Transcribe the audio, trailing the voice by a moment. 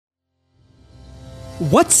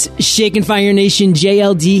What's shaking, Fire Nation?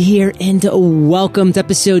 JLD here, and welcome to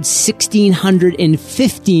episode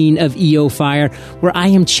 1615 of EO Fire, where I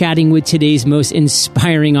am chatting with today's most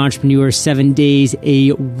inspiring entrepreneurs 7 days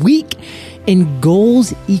a week. And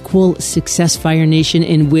goals equal success, Fire Nation.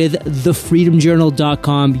 And with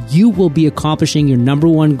thefreedomjournal.com, you will be accomplishing your number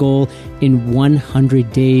one goal in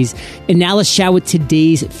 100 days. And now let's chat with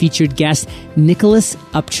today's featured guest, Nicholas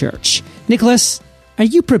Upchurch. Nicholas, are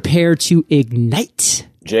you prepared to ignite?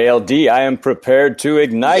 JLD, I am prepared to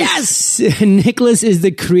ignite. Yes! Nicholas is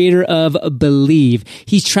the creator of Believe.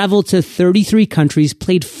 He's traveled to 33 countries,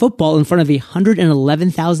 played football in front of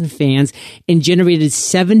 111,000 fans, and generated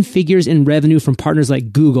 7 figures in revenue from partners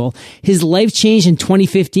like Google. His life changed in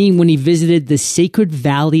 2015 when he visited the Sacred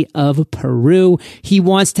Valley of Peru. He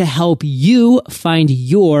wants to help you find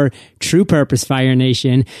your true purpose, Fire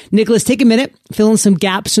Nation. Nicholas, take a minute, fill in some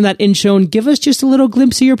gaps from that intro, and give us just a little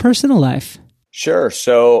glimpse of your personal life. Sure.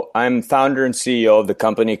 So I'm founder and CEO of the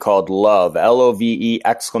company called Love, Love!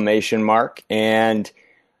 And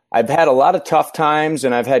I've had a lot of tough times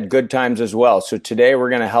and I've had good times as well. So today we're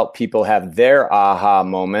going to help people have their aha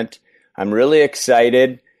moment. I'm really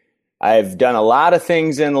excited. I've done a lot of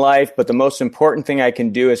things in life, but the most important thing I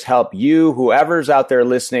can do is help you, whoever's out there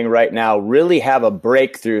listening right now, really have a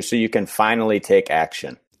breakthrough so you can finally take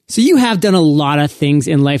action. So you have done a lot of things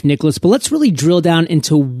in life, Nicholas, but let's really drill down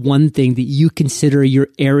into one thing that you consider your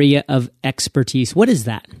area of expertise. What is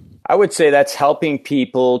that? I would say that's helping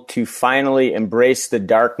people to finally embrace the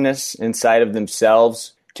darkness inside of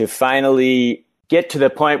themselves, to finally get to the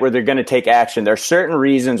point where they're going to take action. There are certain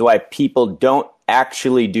reasons why people don't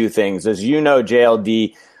actually do things. As you know,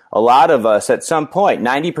 JLD, a lot of us at some point,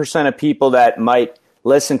 90% of people that might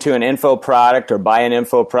listen to an info product or buy an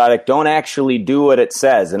info product don't actually do what it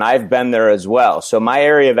says. And I've been there as well. So my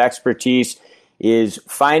area of expertise is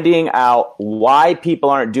finding out why people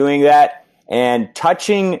aren't doing that and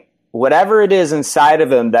touching whatever it is inside of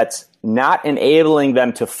them that's not enabling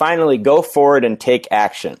them to finally go forward and take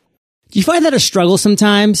action. Do you find that a struggle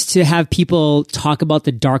sometimes to have people talk about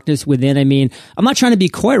the darkness within? I mean, I'm not trying to be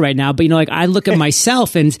coy right now, but I look at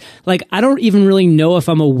myself and I don't even really know if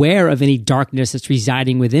I'm aware of any darkness that's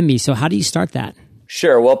residing within me. So how do you start that?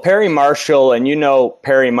 Sure. Well, Perry Marshall, and you know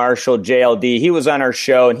Perry Marshall, JLD, he was on our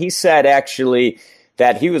show and he said actually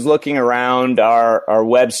that he was looking around our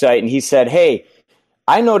website and he said, hey,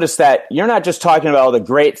 I noticed that you're not just talking about all the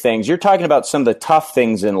great things, you're talking about some of the tough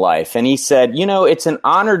things in life. And he said, it's an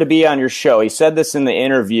honor to be on your show. He said this in the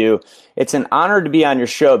interview. It's an honor to be on your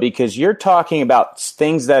show because you're talking about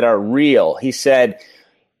things that are real. He said,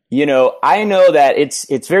 I know that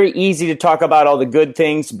it's very easy to talk about all the good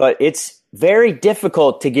things, but it's very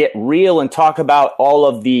difficult to get real and talk about all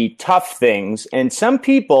of the tough things. And some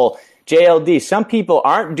people, JLD, some people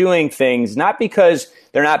aren't doing things not because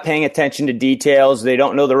they're not paying attention to details. They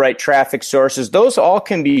don't know the right traffic sources. Those all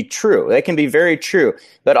can be true. They can be very true.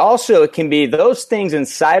 But also it can be those things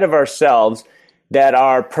inside of ourselves that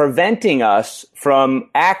are preventing us from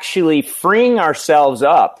actually freeing ourselves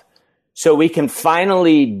up so we can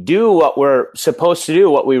finally do what we're supposed to do,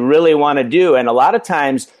 what we really want to do. And a lot of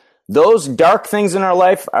times those dark things in our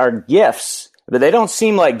life are gifts. But they don't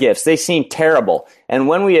seem like gifts. They seem terrible. And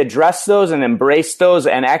when we address those and embrace those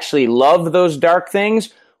and actually love those dark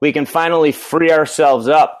things, we can finally free ourselves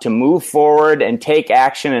up to move forward and take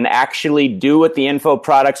action and actually do what the info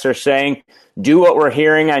products are saying, do what we're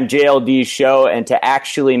hearing on JLD's show, and to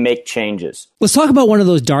actually make changes. Let's talk about one of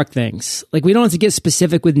those dark things. We don't have to get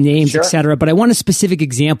specific with names, Sure. et cetera, but I want a specific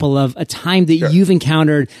example of a time that Sure. you've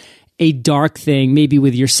encountered a dark thing, maybe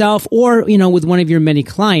with yourself or, with one of your many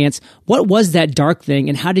clients. What was that dark thing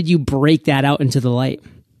and how did you break that out into the light?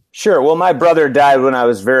 Sure. Well, my brother died when I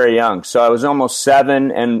was very young. So I was almost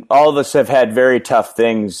 7, and all of us have had very tough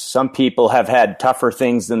things. Some people have had tougher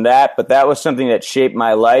things than that, but that was something that shaped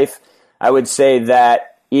my life. I would say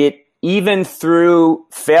that even through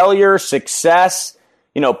failure, success,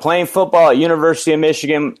 playing football at University of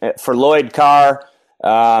Michigan for Lloyd Carr,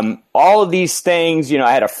 all of these things,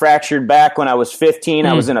 I had a fractured back when I was 15.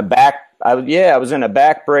 I was in a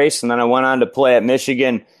back brace, and then I went on to play at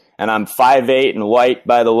Michigan, and I'm 5'8" and white,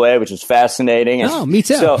 by the way, which is fascinating. Oh, me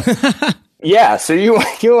too. So, yeah, so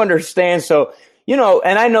you understand. So,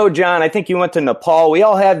 and I know, John, I think you went to Nepal. We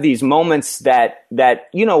all have these moments that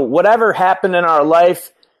whatever happened in our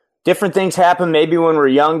life, different things happen. Maybe when we're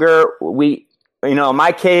younger, in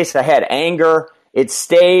my case, I had anger. It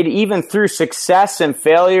stayed even through success and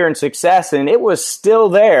failure and success, and it was still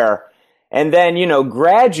there. And then,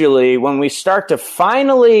 gradually, when we start to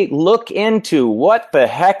finally look into what the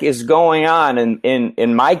heck is going on,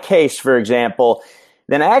 in my case, for example,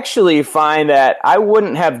 then actually you find that I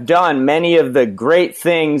wouldn't have done many of the great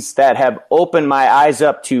things that have opened my eyes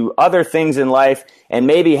up to other things in life and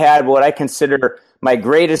maybe had what I consider my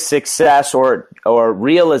greatest success or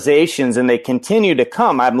realizations, and they continue to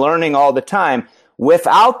come. I'm learning all the time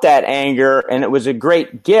without that anger, and it was a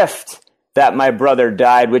great gift that my brother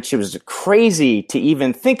died, which was crazy to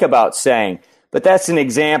even think about saying. But that's an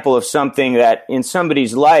example of something that in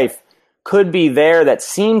somebody's life could be there that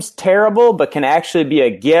seems terrible, but can actually be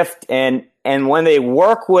a gift. And when they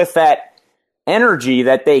work with that energy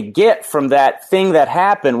that they get from that thing that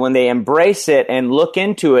happened, when they embrace it and look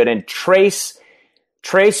into it and trace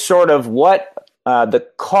sort of what the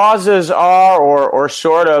causes are or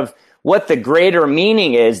sort of what the greater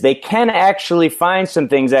meaning is, they can actually find some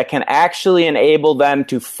things that can actually enable them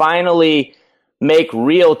to finally make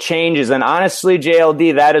real changes. And honestly,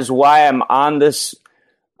 JLD, that is why I'm on this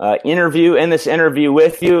interview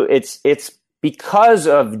with you. It's because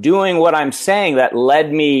of doing what I'm saying that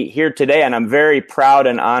led me here today, and I'm very proud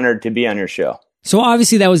and honored to be on your show. So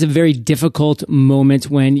obviously that was a very difficult moment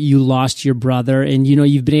when you lost your brother, and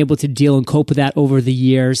you've been able to deal and cope with that over the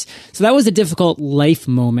years. So that was a difficult life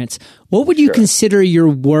moment. What would you consider your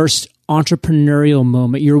worst entrepreneurial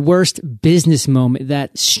moment, your worst business moment,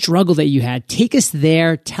 that struggle that you had? Take us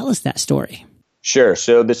there. Tell us that story. Sure.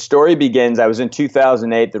 So the story begins, I was in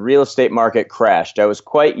 2008, the real estate market crashed. I was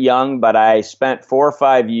quite young, but I spent 4 or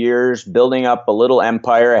 5 years building up a little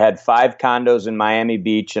empire. I had 5 condos in Miami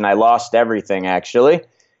Beach, and I lost everything actually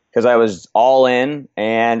because I was all in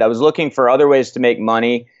and I was looking for other ways to make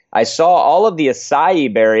money. I saw all of the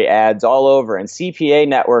acai berry ads all over, and CPA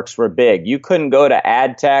networks were big. You couldn't go to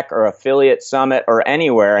AdTech or Affiliate Summit or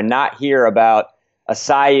anywhere and not hear about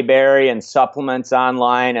acai berry and supplements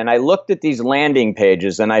online. And I looked at these landing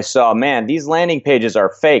pages and I saw, man, these landing pages are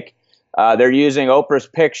fake. They're using Oprah's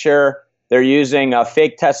picture. They're using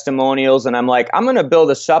fake testimonials. And I'm like, I'm going to build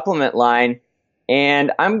a supplement line,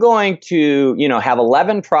 and I'm going to, have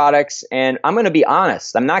 11 products, and I'm going to be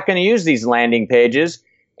honest. I'm not going to use these landing pages,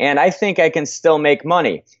 and I think I can still make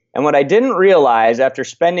money. And what I didn't realize after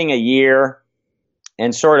spending a year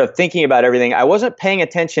and sort of thinking about everything, I wasn't paying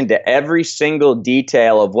attention to every single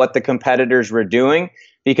detail of what the competitors were doing,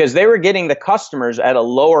 because they were getting the customers at a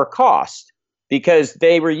lower cost because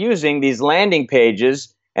they were using these landing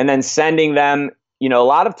pages and then sending them, a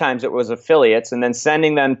lot of times it was affiliates, and then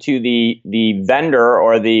sending them to the vendor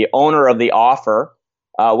or the owner of the offer,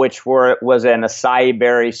 which was an acai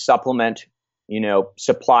berry supplement,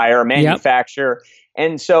 supplier, manufacturer. Yep.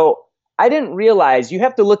 And so I didn't realize you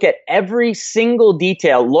have to look at every single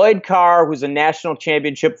detail. Lloyd Carr, who's a national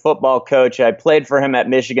championship football coach, I played for him at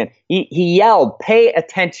Michigan. He yelled, "Pay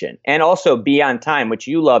attention," and also be on time, which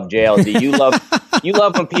you love, JLD. You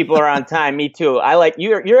love when people are on time. Me too. I like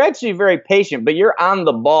you're actually very patient, but you're on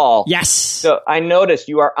the ball. Yes. So I noticed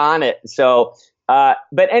you are on it. So.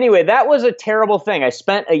 But anyway, that was a terrible thing. I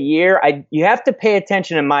spent a year. You have to pay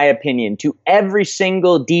attention, in my opinion, to every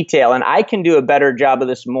single detail. And I can do a better job of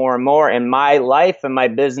this more and more in my life and my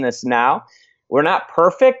business now. We're not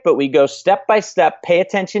perfect, but we go step by step, pay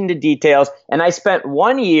attention to details. And I spent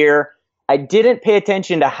 1 year. I didn't pay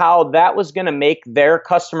attention to how that was going to make their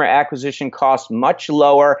customer acquisition costs much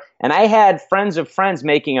lower. And I had friends of friends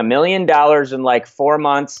making $1 million in like 4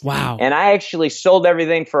 months. Wow. And I actually sold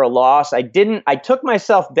everything for a loss. I took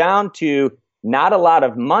myself down to not a lot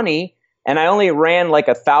of money. And I only ran like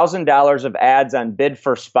 $1,000 of ads on Bid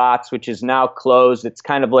for Spots, which is now closed. It's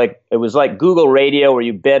kind of like, it was like Google Radio where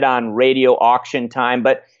you bid on radio auction time.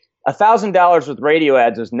 But $1,000 with radio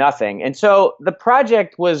ads was nothing. And so the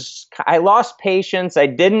project I lost patience. I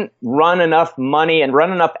didn't run enough money and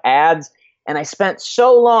run enough ads. And I spent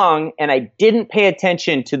so long, and I didn't pay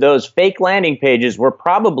attention to those fake landing pages were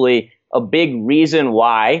probably a big reason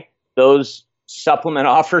why those supplement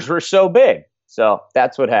offers were so big. So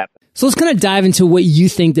that's what happened. So let's kind of dive into what you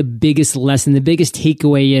think the biggest lesson, the biggest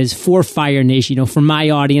takeaway is for Fire Nation. For my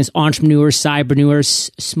audience, entrepreneurs, cyberpreneurs,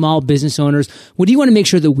 small business owners, what do you want to make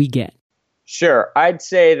sure that we get? Sure. I'd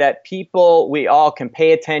say that we all can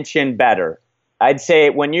pay attention better. I'd say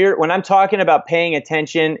when I'm talking about paying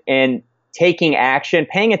attention and taking action,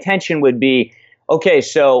 paying attention would be, okay,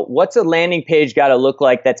 so what's a landing page got to look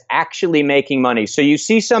like that's actually making money? So you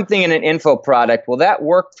see something in an info product. Well, that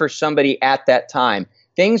worked for somebody at that time.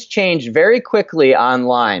 Things change very quickly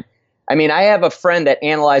online. I mean, I have a friend that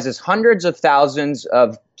analyzes hundreds of thousands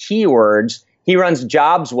of keywords. He runs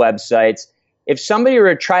jobs websites. If somebody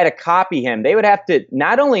were to try to copy him, they would have to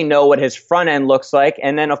not only know what his front end looks like,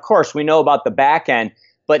 and then, of course, we know about the back end,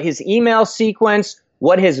 but his email sequence,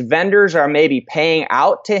 what his vendors are maybe paying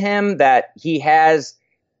out to him that he has,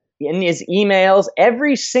 in his emails,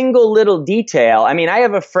 every single little detail. I mean, I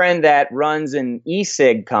have a friend that runs an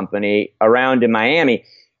e-cig company around in Miami.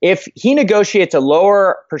 If he negotiates a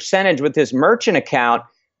lower percentage with his merchant account,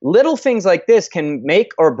 little things like this can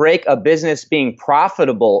make or break a business being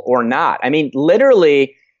profitable or not. I mean,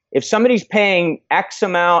 literally, if somebody's paying X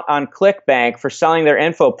amount on ClickBank for selling their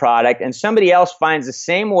info product and somebody else finds the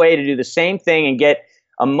same way to do the same thing and get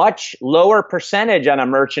a much lower percentage on a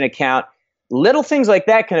merchant account, little things like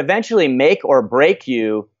that can eventually make or break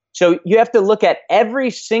you. So you have to look at every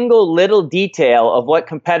single little detail of what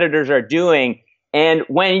competitors are doing. And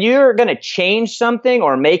when you're going to change something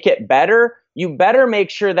or make it better, you better make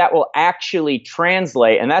sure that will actually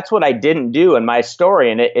translate. And that's what I didn't do in my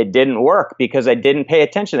story. And it didn't work because I didn't pay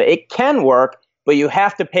attention. It can work, but you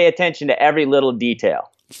have to pay attention to every little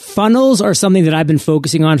detail. Funnels are something that I've been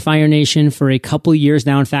focusing on, Fire Nation, for a couple of years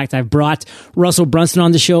now. In fact, I've brought Russell Brunson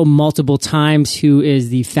on the show multiple times, who is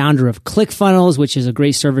the founder of ClickFunnels, which is a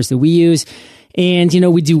great service that we use. And,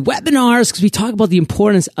 we do webinars because we talk about the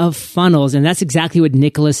importance of funnels. And that's exactly what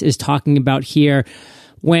Nicholas is talking about here.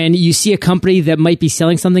 When you see a company that might be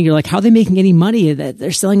selling something, you're like, how are they making any money?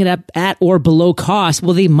 They're selling it at or below cost.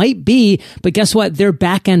 Well, they might be, but guess what? Their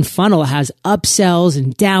back end funnel has upsells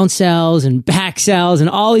and downsells and backsells and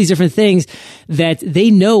all these different things that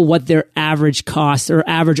they know what their average cost or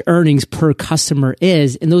average earnings per customer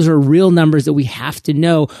is. And those are real numbers that we have to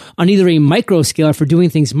know on either a micro scale if we're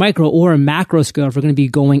doing things micro or a macro scale if we're going to be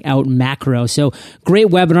going out macro. So great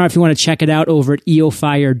webinar if you want to check it out over at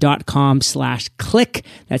eofire.com/click.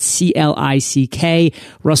 That's CLICK.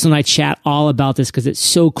 Russell and I chat all about this because it's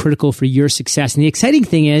so critical for your success. And the exciting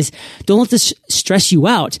thing is, don't let this stress you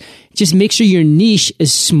out. Just make sure your niche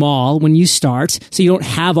is small when you start so you don't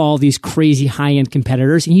have all these crazy high-end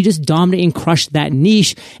competitors and you just dominate and crush that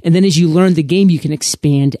niche. And then as you learn the game, you can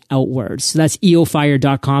expand outwards. So that's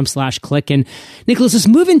eofire.com/click. And Nicholas, let's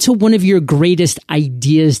move into one of your greatest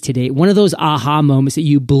ideas today. One of those aha moments that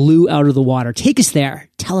you blew out of the water. Take us there.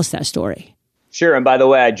 Tell us that story. Sure. And by the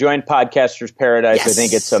way, I joined Podcasters Paradise. Yes. I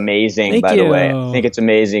think it's amazing, Thank by you. the way. I think it's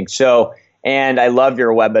amazing. So, and I love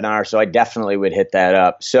your webinar, so I definitely would hit that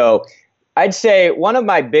up. So I'd say one of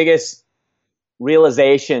my biggest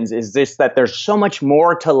realizations is this, that there's so much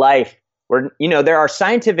more to life. There are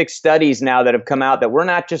scientific studies now that have come out that we're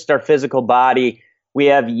not just our physical body. We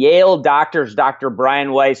have Yale doctors, Dr.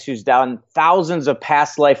 Brian Weiss, who's done thousands of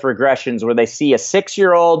past life regressions where they see a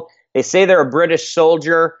 6-year-old, they say they're a British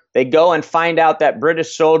soldier. They go and find out that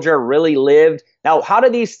British soldier really lived. Now, how do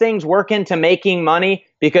these things work into making money?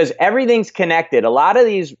 Because everything's connected. A lot of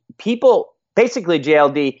these people, basically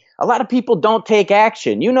JLD, a lot of people don't take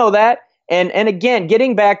action. You know that. And again,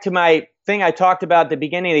 getting back to my thing I talked about at the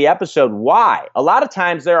beginning of the episode, why? A lot of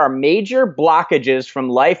times there are major blockages from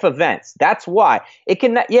life events. That's why.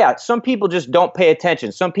 Some people just don't pay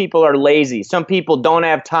attention. Some people are lazy. Some people don't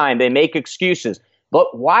have time. They make excuses.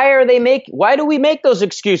 But why do we make those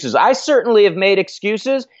excuses? I certainly have made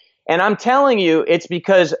excuses, and I'm telling you, it's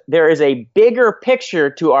because there is a bigger picture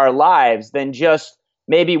to our lives than just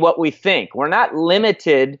maybe what we think. We're not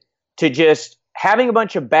limited to just having a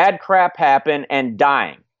bunch of bad crap happen and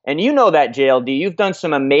dying. And you know that, JLD. You've done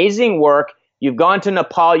some amazing work. You've gone to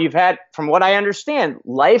Nepal. You've had, from what I understand,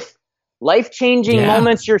 life-changing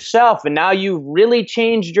moments yourself, and now you've really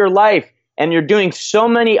changed your life. And you're doing so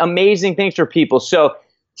many amazing things for people. So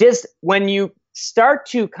just when you start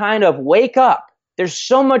to kind of wake up, there's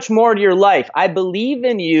so much more to your life. I believe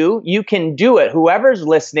in you. You can do it. Whoever's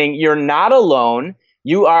listening, you're not alone.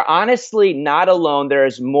 You are honestly not alone. There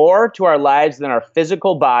is more to our lives than our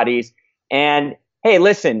physical bodies. And hey,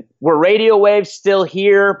 listen, were radio waves still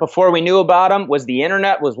here before we knew about them? Was the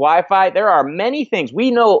internet? Was Wi-Fi? There are many things. We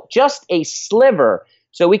know just a sliver.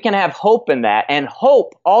 So we can have hope in that, and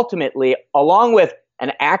hope ultimately, along with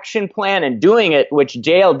an action plan and doing it, which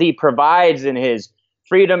JLD provides in his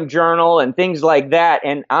Freedom Journal and things like that,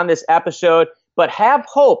 and on this episode. But have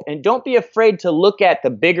hope and don't be afraid to look at the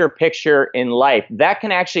bigger picture in life. That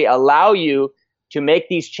can actually allow you to make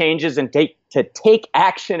these changes and take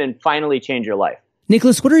action and finally change your life.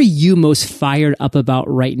 Nicholas, what are you most fired up about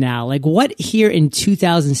right now? Like, what here in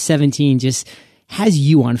 2017 just has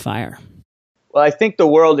you on fire? Well, I think the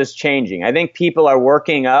world is changing. I think people are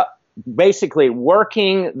working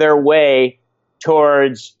their way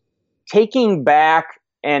towards taking back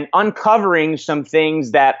and uncovering some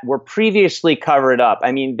things that were previously covered up.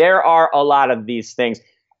 I mean, there are a lot of these things.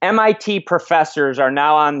 MIT professors are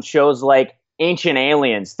now on shows like Ancient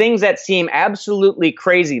Aliens, things that seem absolutely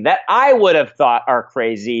crazy, that I would have thought are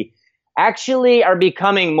crazy, actually are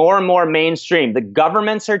becoming more and more mainstream. The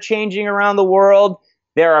governments are changing around the world.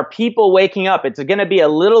 There are people waking up. It's going to be a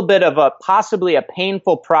little bit of possibly a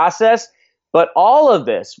painful process, but all of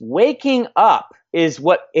this, waking up is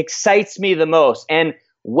what excites me the most. And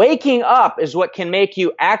waking up is what can make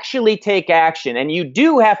you actually take action. And you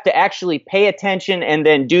do have to actually pay attention and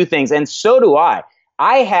then do things. And so do I.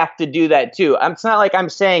 I have to do that too. It's not like I'm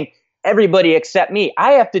saying everybody except me.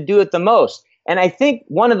 I have to do it the most. And I think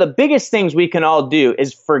one of the biggest things we can all do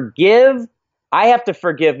is forgive. I have to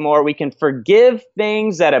forgive more. We can forgive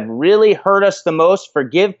things that have really hurt us the most,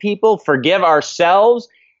 forgive people, forgive ourselves.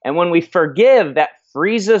 And when we forgive, that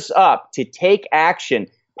frees us up to take action,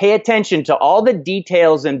 pay attention to all the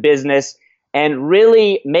details in business, and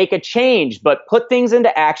really make a change, but put things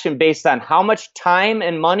into action based on how much time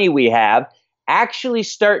and money we have, actually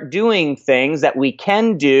start doing things that we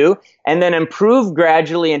can do, and then improve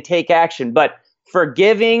gradually and take action. But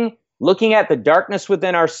forgiving, looking at the darkness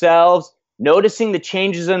within ourselves, noticing the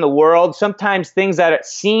changes in the world, sometimes things that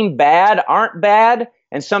seem bad aren't bad,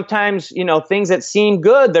 and sometimes, things that seem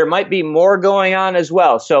good, there might be more going on as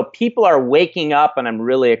well. So people are waking up, and I'm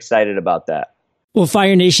really excited about that. Well,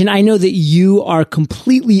 Fire Nation, I know that you are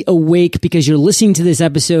completely awake because you're listening to this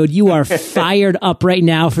episode. You are fired up right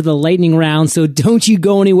now for the lightning round. So don't you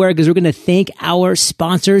go anywhere because we're going to thank our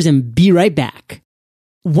sponsors and be right back.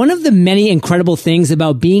 One of the many incredible things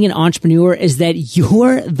about being an entrepreneur is that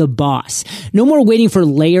you're the boss. No more waiting for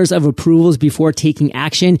layers of approvals before taking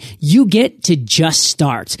action. You get to just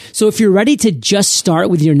start. So if you're ready to just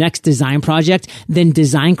start with your next design project, then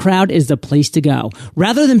Design Crowd is the place to go.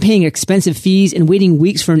 Rather than paying expensive fees and waiting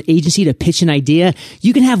weeks for an agency to pitch an idea,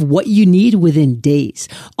 you can have what you need within days.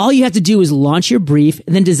 All you have to do is launch your brief,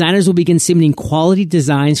 and then designers will begin submitting quality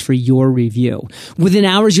designs for your review. Within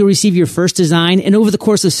hours, you'll receive your first design, and over the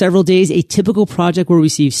course of several days, a typical project will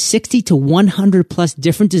receive 60 to 100 plus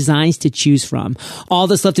different designs to choose from. All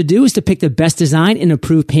that's left to do is to pick the best design and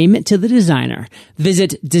approve payment to the designer.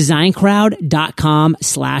 Visit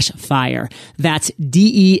designcrowd.com/fire. That's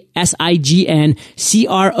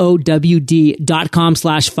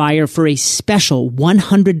DESIGNCROWD.com/fire for a special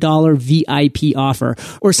 $100 VIP offer,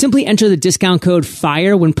 or simply enter the discount code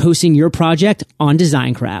FIRE when posting your project on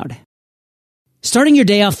Design Crowd. Starting your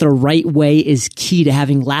day off the right way is key to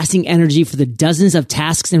having lasting energy for the dozens of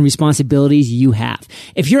tasks and responsibilities you have.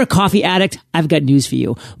 If you're a coffee addict, I've got news for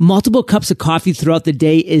you. Multiple cups of coffee throughout the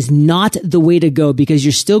day is not the way to go because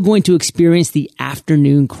you're still going to experience the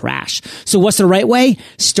afternoon crash. So what's the right way?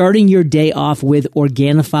 Starting your day off with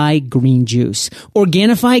Organifi Green Juice.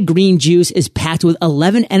 Organifi Green Juice is packed with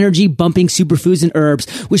 11 energy-bumping superfoods and herbs,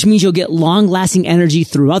 which means you'll get long-lasting energy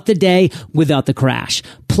throughout the day without the crash.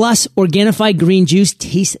 Plus, Organifi Green Juice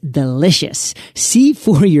tastes delicious. See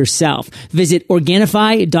for yourself. Visit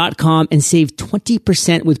Organifi.com and save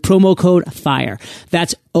 20% with promo code FIRE.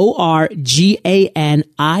 That's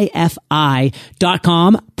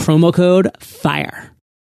ORGANIFI.com, promo code FIRE.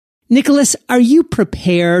 Nicholas, are you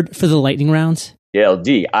prepared for the lightning rounds?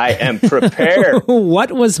 JLD, I am prepared.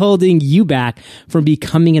 What was holding you back from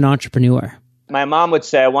becoming an entrepreneur? My mom would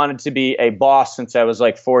say I wanted to be a boss since I was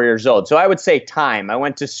like 4 years old. So I would say time. I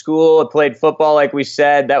went to school, I played football, like we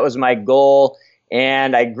said. That was my goal.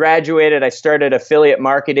 And I graduated. I started affiliate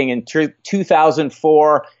marketing in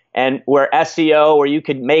 2004, and where you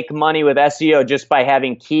could make money with SEO just by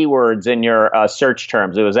having keywords in your search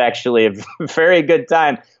terms. It was actually a very good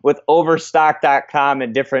time with Overstock.com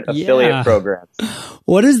and different affiliate programs.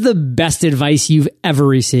 What is the best advice you've ever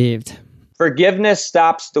received? Forgiveness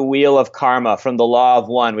stops the wheel of karma, from the Law of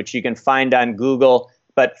One, which you can find on Google.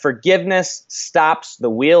 But forgiveness stops the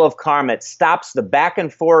wheel of karma. It stops the back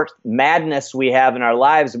and forth madness we have in our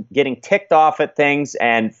lives, getting ticked off at things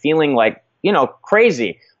and feeling like,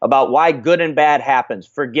 crazy about why good and bad happens.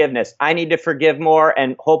 Forgiveness. I need to forgive more,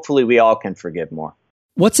 and hopefully we all can forgive more.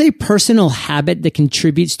 What's a personal habit that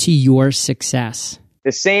contributes to your success?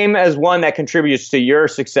 The same as one that contributes to your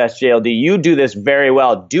success, JLD. You do this very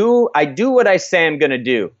well. I do what I say I'm going to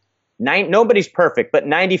do. Nobody's perfect, but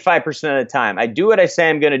 95% of the time, I do what I say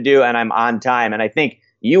I'm going to do, and I'm on time. And I think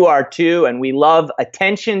you are too, and we love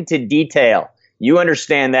attention to detail. You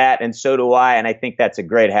understand that, and so do I, and I think that's a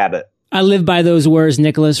great habit. I live by those words,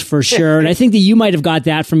 Nicholas, for sure. And I think that you might have got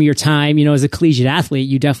that from your time, as a collegiate athlete.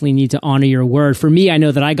 You definitely need to honor your word. For me, I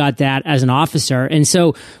know that I got that as an officer. And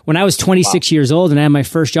so when I was 26 years old and I had my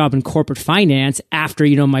first job in corporate finance after,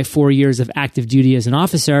 my 4 years of active duty as an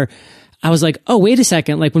officer, I was like, oh, wait a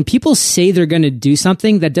second. Like when people say they're going to do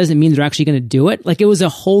something, that doesn't mean they're actually going to do it. Like it was a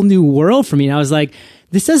whole new world for me. And I was like,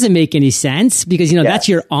 this doesn't make any sense because, that's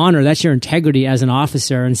your honor. That's your integrity as an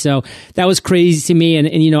officer. And so that was crazy to me.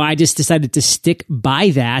 And I just decided to stick by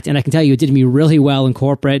that. And I can tell you, it did me really well in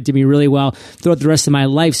corporate, did me really well throughout the rest of my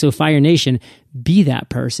life. So Fire Nation, be that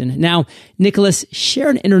person. Now, Nicholas, share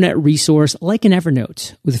an internet resource like an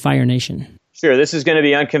Evernote with Fire Nation. Sure. This is going to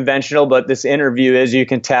be unconventional, but this interview, as you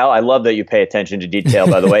can tell, I love that you pay attention to detail,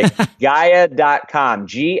 by the way. Gaia.com,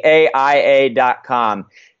 GAIA.com.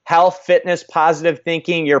 Health, fitness, positive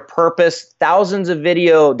thinking, your purpose, thousands of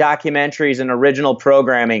video documentaries and original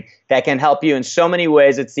programming that can help you in so many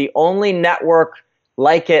ways. It's the only network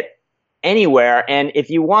like it anywhere. And if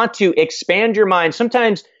you want to expand your mind,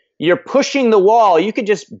 sometimes you're pushing the wall. You could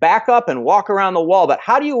just back up and walk around the wall. But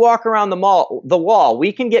how do you walk around the wall?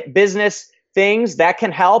 We can get business things that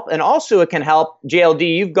can help. And also it can help.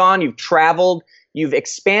 JLD, you've traveled, you've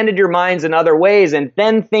expanded your minds in other ways, and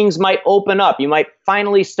then things might open up. You might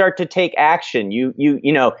finally start to take action. You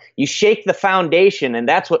shake the foundation, and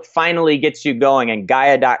that's what finally gets you going. And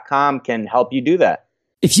Gaia.com can help you do that.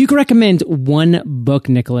 If you could recommend one book,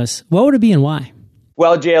 Nicholas, what would it be and why?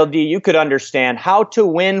 Well, JLD, you could understand How to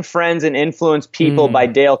Win Friends and Influence People by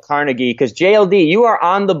Dale Carnegie. Because JLD, you are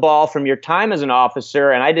on the ball from your time as an officer.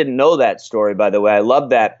 And I didn't know that story, by the way. I love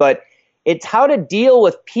that. But it's how to deal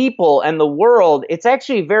with people and the world. It's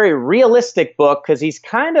actually a very realistic book because he's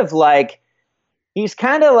not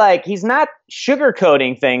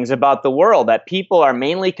sugarcoating things about the world, that people are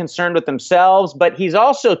mainly concerned with themselves. But he's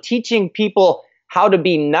also teaching people how to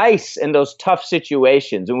be nice in those tough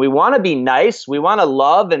situations. And we want to be nice. We want to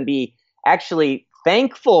love and be actually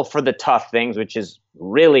thankful for the tough things, which is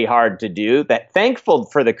really hard to do, that thankful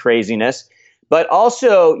for the craziness. But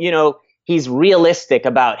also, he's realistic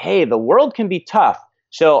about, hey, the world can be tough.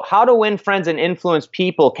 So How to Win Friends and Influence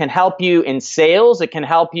People can help you in sales. It can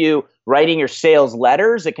help you writing your sales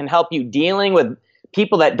letters. It can help you dealing with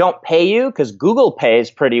people that don't pay you because Google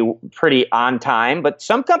pays pretty on time. But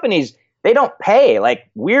some companies, they don't pay.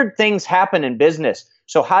 Like weird things happen in business.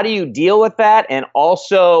 So how do you deal with that and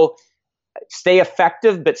also stay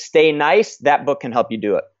effective but stay nice? That book can help you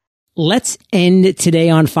do it. Let's end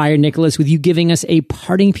today on fire, Nicholas, with you giving us a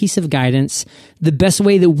parting piece of guidance, the best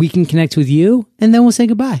way that we can connect with you, and then we'll say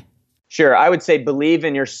goodbye. Sure. I would say believe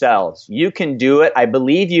in yourselves. You can do it. I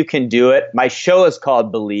believe you can do it. My show is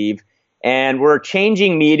called Believe, and we're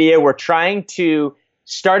changing media. We're trying to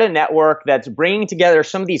start a network that's bringing together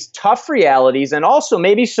some of these tough realities and also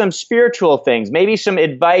maybe some spiritual things, maybe some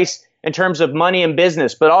advice in terms of money and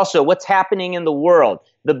business, but also what's happening in the world,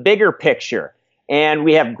 the bigger picture. And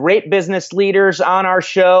we have great business leaders on our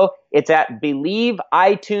show. It's at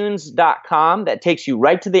believeitunes.com. That takes you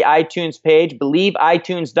right to the iTunes page,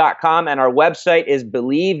 believeitunes.com. And our website is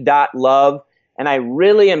believe.love. And I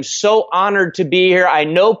really am so honored to be here. I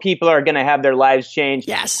know people are going to have their lives changed.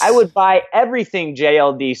 Yes. I would buy everything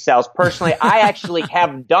JLD sells. Personally, I actually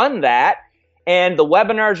have done that. And the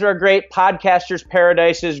webinars are great. Podcasters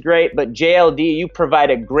Paradise is great. But JLD, you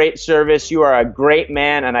provide a great service. You are a great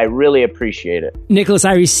man, and I really appreciate it. Nicholas,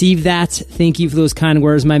 I received that. Thank you for those kind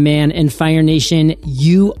words, my man. And Fire Nation,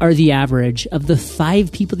 you are the average of the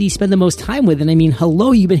 5 people that you spend the most time with. And I mean,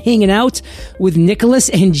 hello, you've been hanging out with Nicholas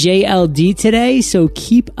and JLD today. So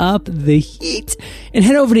keep up the heat and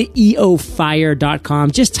head over to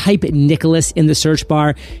eofire.com. Just type Nicholas in the search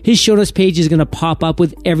bar. His show notes page is going to pop up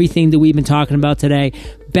with everything that we've been talking about today.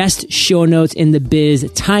 Best show notes in the biz,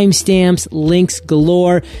 timestamps, links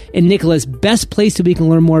galore. And Nicholas, best place so we can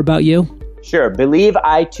learn more about you? Sure.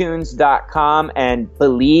 BelieveITunes.com and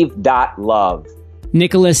believe.love.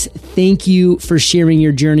 Nicholas, thank you for sharing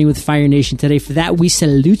your journey with Fire Nation today. For that, we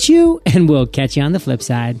salute you, and we'll catch you on the flip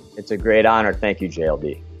side. It's a great honor. Thank you,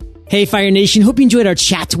 JLD. Hey, Fire Nation. Hope you enjoyed our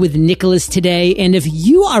chat with Nicholas today. And if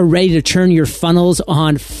you are ready to turn your funnels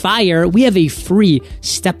on fire, we have a free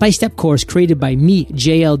step-by-step course created by me,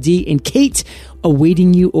 JLD, and Kate,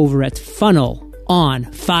 awaiting you over at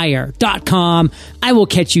funnelonfire.com. I will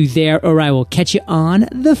catch you there, or I will catch you on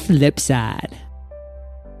the flip side.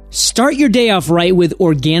 Start your day off right with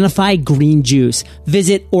Organifi Green Juice.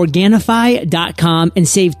 Visit Organifi.com and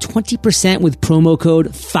save 20% with promo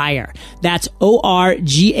code FIRE. That's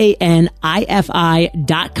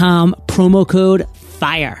ORGANIFI.com, promo code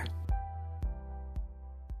FIRE.